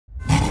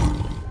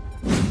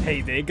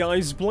Hey there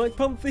guys,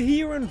 BlackPanthaa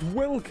here and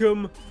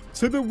welcome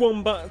to the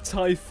Wombat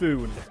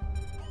Typhoon.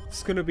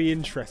 It's gonna be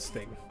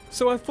interesting.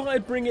 So I thought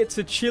I'd bring it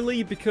to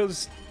Chile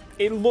because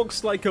it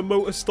looks like a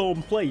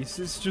Motorstorm place.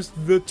 It's just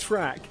the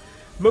track.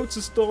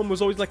 Motorstorm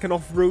was always like an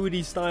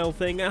off-roady style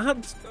thing. I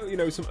had, you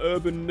know, some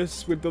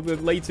urbanness with the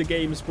later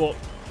games, but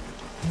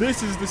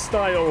this is the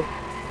style.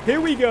 Here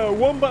we go,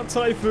 Wombat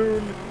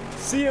Typhoon.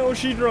 See how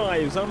she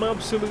drives. I'm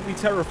absolutely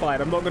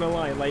terrified, I'm not gonna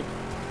lie. Like,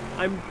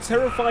 I'm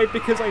terrified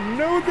because I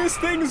know this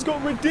thing's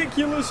got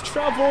ridiculous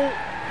travel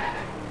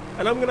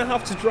and I'm gonna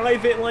have to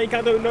drive it like I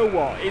don't know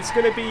what. It's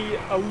gonna be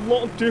a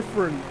lot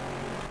different.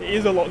 It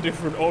is a lot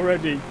different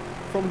already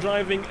from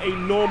driving a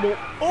normal...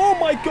 Oh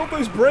my god,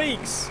 those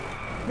brakes!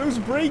 Those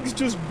brakes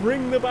just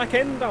bring the back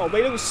end out.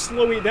 They don't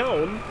slow it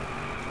down.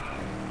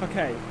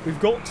 Okay, we've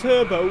got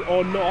turbo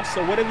or NOS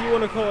or whatever you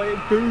want to call it,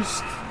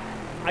 boost.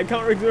 I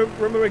can't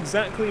remember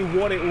exactly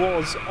what it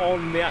was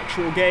on the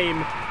actual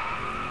game.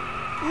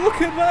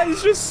 Look at that,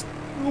 it's just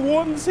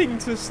wanting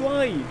to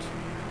slide.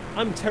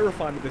 I'm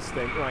terrified of this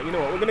thing. Right, you know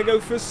what, we're going to go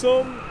for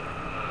some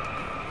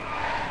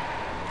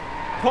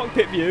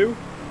cockpit view.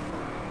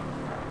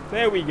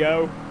 There we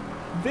go.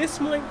 This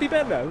might be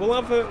better. We'll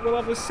have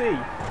a see.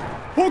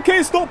 Okay,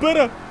 it's not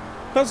better.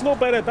 That's not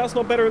better. That's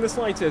not better in the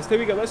slightest. Here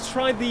we go. Let's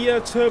try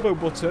the turbo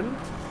button.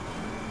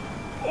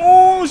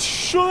 Oh,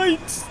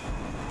 shite.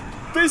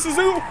 This is...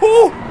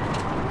 Oh,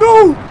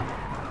 no.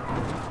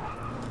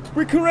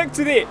 We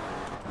corrected it.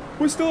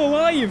 We're still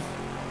alive!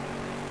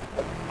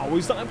 How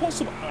is that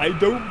impossible? I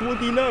don't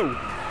bloody know.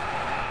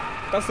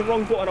 That's the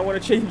wrong button. I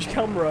want to change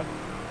camera.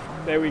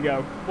 There we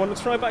go. Want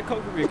to try back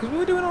cockpit view? Because we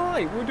were doing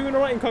alright. We were doing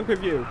alright in cockpit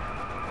view.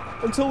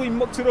 Until we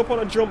mucked it up on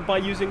a jump by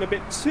using a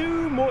bit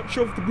too much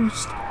of the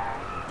boost.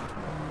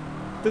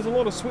 There's a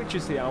lot of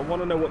switches here. I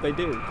want to know what they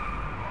do.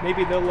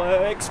 Maybe they'll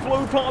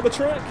explode part of the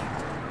track?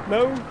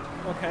 No?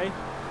 Okay.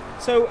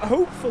 So,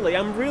 hopefully,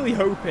 I'm really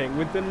hoping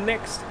with the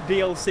next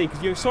DLC,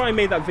 because you saw I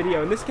made that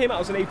video, and this came out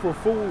as an April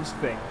Fool's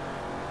thing.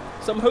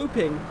 So I'm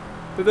hoping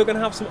that they're going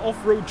to have some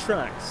off-road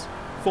tracks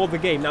for the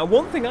game. Now,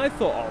 one thing I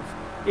thought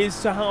of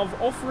is to have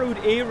off-road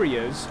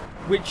areas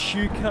which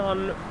you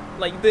can,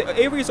 like, the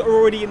areas are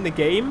already in the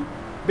game.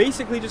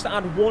 Basically, just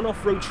add one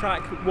off-road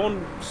track,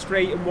 one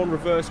straight and one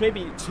reverse,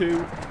 maybe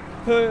two,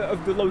 per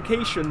of the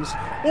locations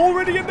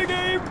already in the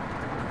game.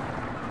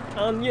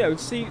 And, you know,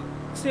 see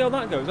how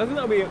that goes. I think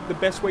that'll be the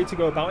best way to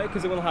go about it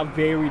because it will have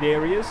varied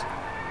areas.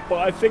 But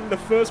I think the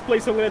first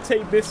place I'm going to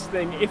take this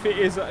thing, if it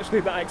is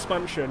actually that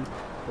expansion,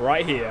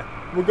 right here.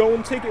 We'll go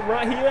and take it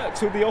right here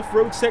to the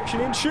off-road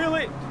section in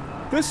Chile.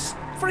 This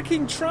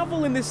freaking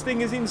travel in this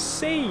thing is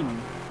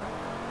insane.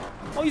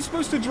 Are you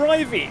supposed to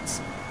drive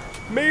it?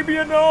 Maybe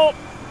you're not,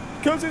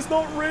 because it's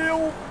not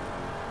real.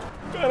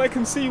 And I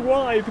can see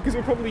why, because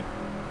it'll probably...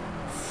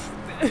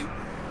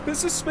 The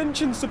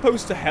suspension's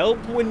supposed to help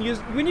when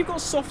you've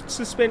got soft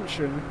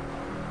suspension.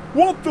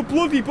 What the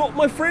bloody but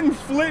my friend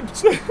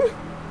flipped.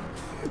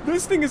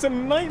 This thing is a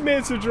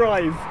nightmare to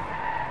drive.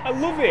 I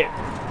love it.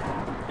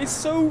 It's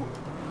so,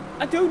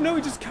 I don't know,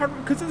 it just can't,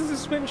 because of the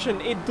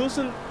suspension, it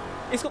doesn't,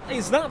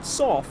 it's that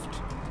soft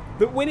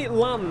that when it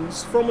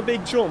lands from a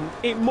big jump,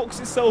 it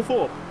mucks itself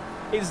up.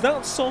 It's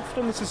that soft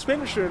on the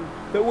suspension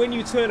that when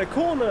you turn a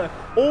corner,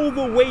 all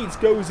the weight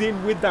goes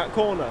in with that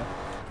corner.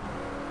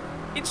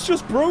 It's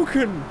just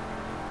broken.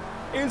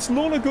 It's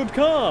not a good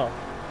car.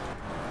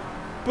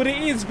 But it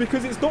is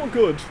because it's not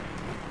good.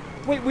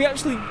 Wait, we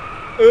actually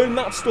earn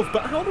that stuff,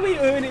 but how do we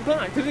earn it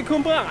back? Does it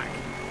come back?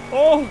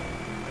 Oh,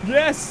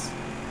 yes.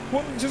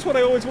 Just what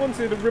I always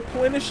wanted, a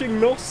replenishing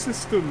NOS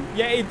system.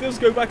 Yeah, it does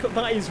go back up.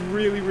 That is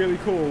really, really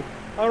cool.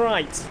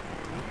 Alright.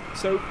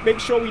 So, make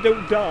sure we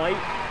don't die.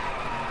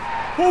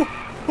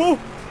 Oh,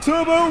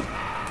 turbo.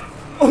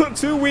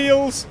 Two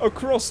wheels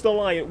across the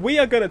line. We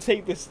are going to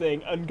take this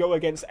thing and go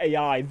against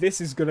AI.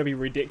 This is going to be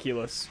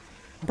ridiculous.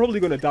 I'm probably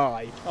going to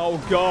die. Oh,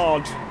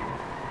 God.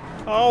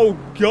 Oh,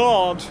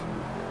 God.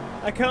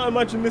 I can't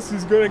imagine this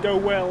is going to go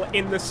well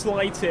in the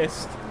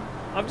slightest.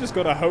 I've just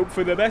got to hope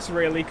for the best,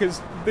 really,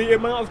 because the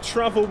amount of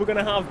travel we're going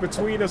to have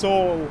between us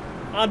all,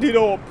 added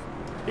up,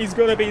 is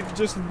going to be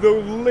just the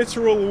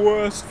literal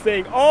worst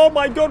thing. Oh,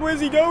 my God,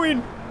 where's he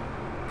going?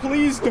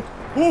 Please don't...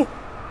 Oh,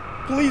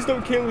 please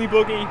don't kill me,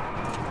 Buggy.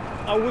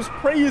 I was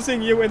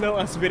praising you in the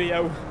last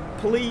video.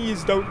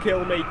 Please don't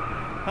kill me.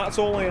 That's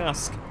all I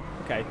ask.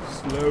 Okay,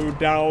 slow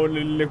down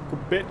a little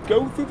bit.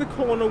 Go through the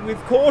corner with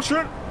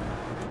caution.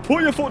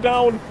 Put your foot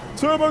down.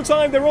 Turbo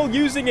time. They're all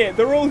using it.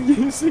 They're all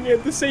using it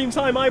at the same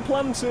time I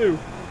planned to.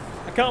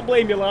 I can't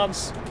blame you,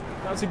 lads.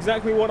 That's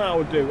exactly what I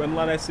would do. And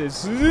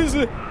ladesses.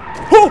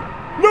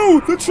 Oh,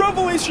 no! The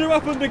travel issue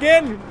happened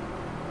again.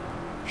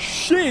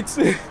 Shit.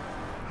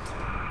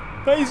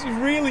 That is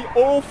really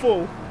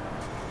awful.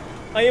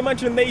 I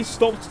imagine they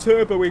stopped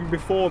turboing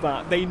before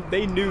that.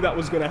 They knew that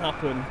was going to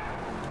happen.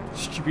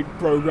 Stupid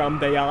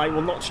programmed AI.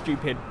 Well, not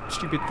stupid.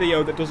 Stupid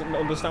Theo that doesn't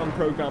understand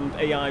programmed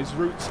AI's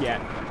roots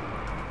yet.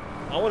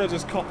 I want to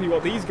just copy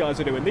what these guys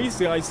are doing. These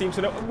guys seem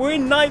to know. We're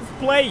in 9th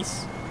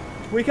place.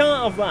 We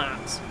can't have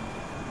that.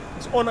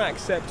 It's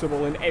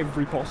unacceptable in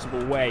every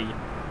possible way.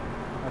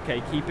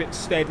 Okay, keep it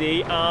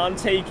steady and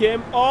take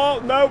him.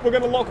 Oh, no, we're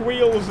going to lock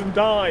wheels and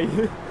die.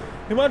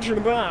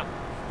 Imagine that.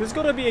 There's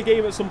got to be a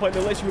game at some point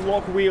that lets you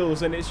lock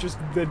wheels and it's just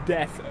the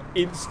death,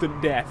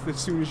 instant death as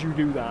soon as you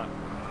do that.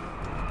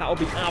 That would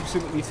be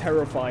absolutely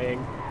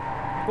terrifying.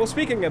 Well,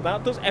 speaking of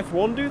that, does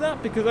F1 do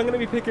that? Because I'm going to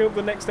be picking up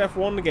the next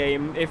F1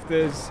 game if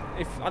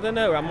I don't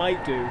know, I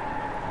might do.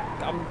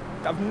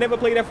 I've never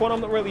played F1,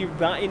 I'm not really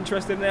that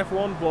interested in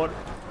F1, but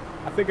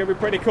I think it'd be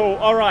pretty cool.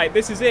 Alright,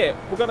 this is it.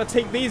 We're going to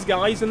take these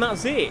guys and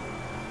that's it.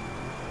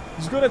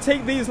 He's going to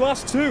take these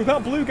last two.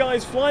 That blue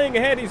guy's flying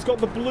ahead. He's got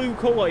the blue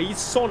colour. He's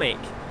Sonic.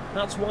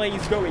 That's why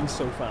he's going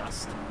so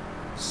fast.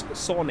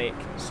 Sonic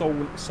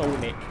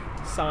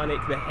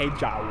the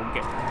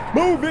Hedgehog.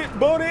 Move it,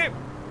 buddy!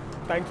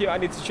 Thank you. I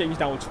need to change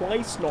down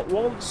twice, not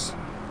once.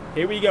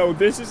 Here we go.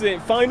 This is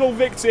it. Final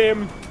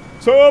victim.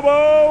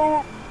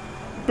 Turbo!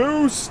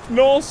 Boost!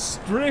 NOS!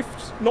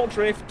 Drift! Not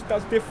drift.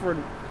 That's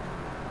different.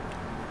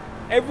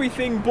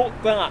 Everything but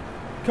that.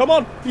 Come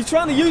on! He's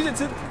trying to use it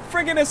to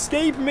friggin'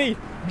 escape me!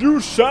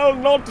 You shall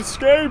not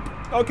escape!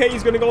 Okay,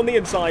 he's gonna go on the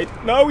inside.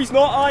 No, he's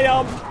not. I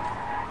am.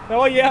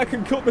 Oh yeah, I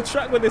can cut the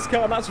track with this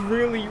car. That's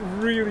really,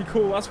 really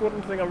cool. That's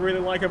one thing I really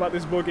like about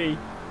this buggy.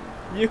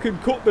 You can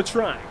cut the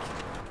track.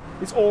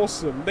 It's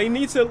awesome. They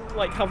need to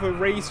like have a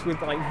race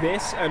with like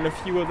this and a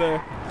few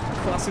other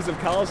classes of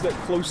cars that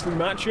closely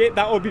match it.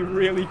 That would be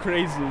really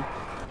crazy.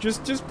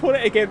 Just put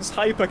it against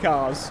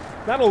hypercars.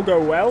 That'll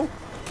go well.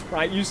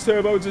 Right, use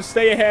turbo to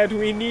stay ahead.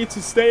 We need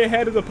to stay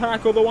ahead of the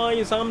pack,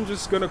 otherwise I'm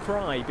just gonna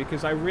cry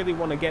because I really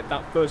want to get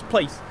that first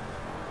place.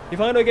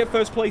 If I don't get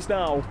first place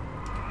now,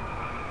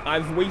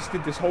 I've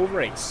wasted this whole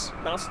race.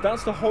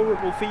 That's the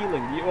horrible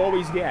feeling you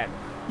always get.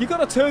 You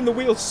gotta turn the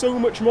wheel so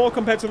much more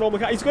compared to normal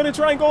car. He's gonna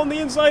try and go on the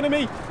inside of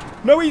me.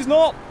 No, he's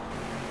not.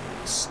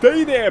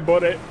 Stay there,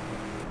 buddy.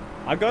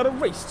 I got a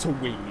race to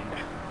win.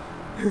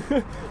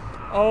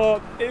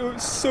 Oh, it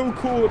was so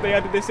cool that they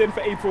added this in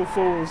for April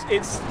Fools.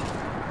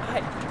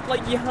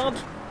 Like, you had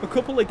a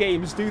couple of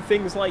games do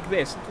things like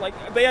this. Like,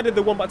 they added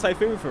the Wombat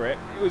Typhoon for it.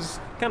 It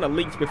was kind of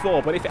leaked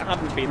before, but if it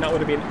hadn't been, that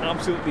would have been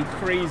absolutely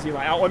crazy.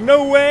 Like, out of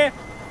nowhere,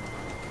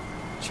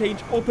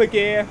 change up a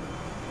gear.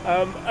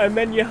 And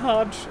then you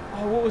had,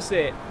 oh, what was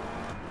it?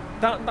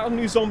 That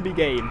new zombie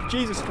game.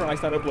 Jesus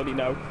Christ, I don't bloody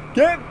know.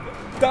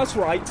 That's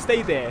right,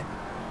 stay there.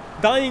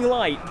 Dying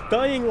Light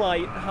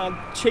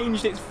had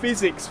changed its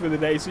physics for the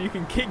day, so you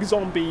can kick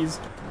zombies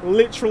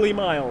literally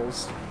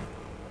miles.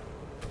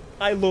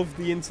 I love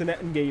the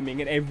internet and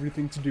gaming and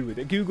everything to do with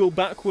it. Google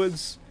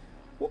backwards.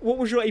 What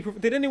was your April?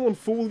 Did anyone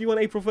fool you on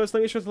April 1st?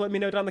 Make sure to let me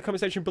know down in the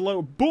comment section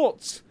below.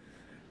 But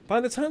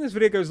by the time this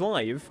video goes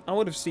live, I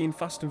would have seen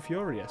Fast and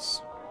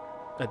Furious.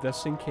 Let that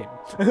sink in.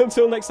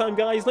 Until next time,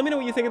 guys, let me know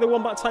what you think of the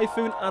Wombat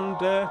Typhoon, and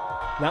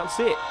that's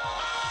it.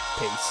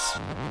 Peace.